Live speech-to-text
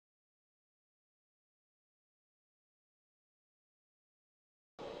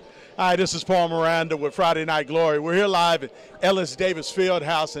Hi, this is Paul Miranda with Friday Night Glory. We're here live at Ellis Davis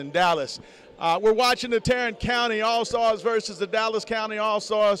Fieldhouse in Dallas. We're watching the Tarrant County All-Stars versus the Dallas County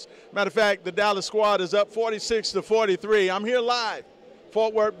All-Stars. Matter of fact, the Dallas squad is up 46-43. I'm here live,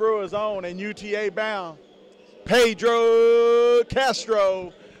 Fort Worth Brewers own and UTA bound, Pedro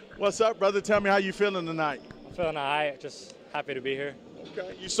Castro. What's up, brother? Tell me how you feeling tonight. I'm feeling all right. Just happy to be here.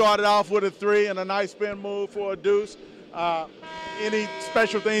 Okay. You started off with a 3 and a nice spin move for a deuce. Any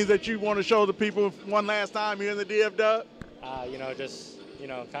special things that you want to show the people one last time here in the DFW? Just,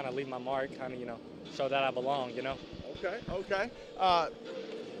 kind of leave my mark, show that I belong, Okay.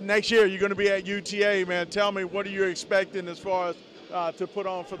 Next year, you're going to be at UTA, man. Tell me, what are you expecting as far as to put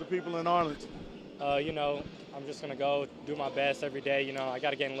on for the people in Arlington? I'm just going to go do my best every day. I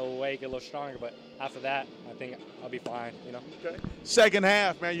got to gain a little weight, get a little stronger, but after that, I think I'll be fine, Okay. Second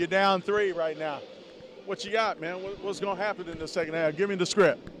half, man, you're down 3 right now. What you got, man? What's going to happen in the second half? Give me the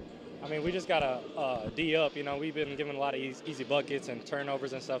script. I mean, we just got to D up. We've been giving a lot of easy buckets and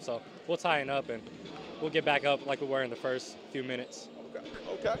turnovers and stuff, so we'll tighten up and we'll get back up like we were in the first few minutes.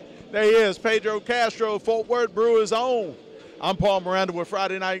 Okay. There he is, Pedro Castro, Fort Worth Brewers own. I'm Paul Miranda with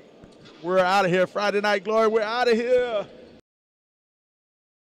Friday Night. We're out of here. Friday Night Glory, we're out of here.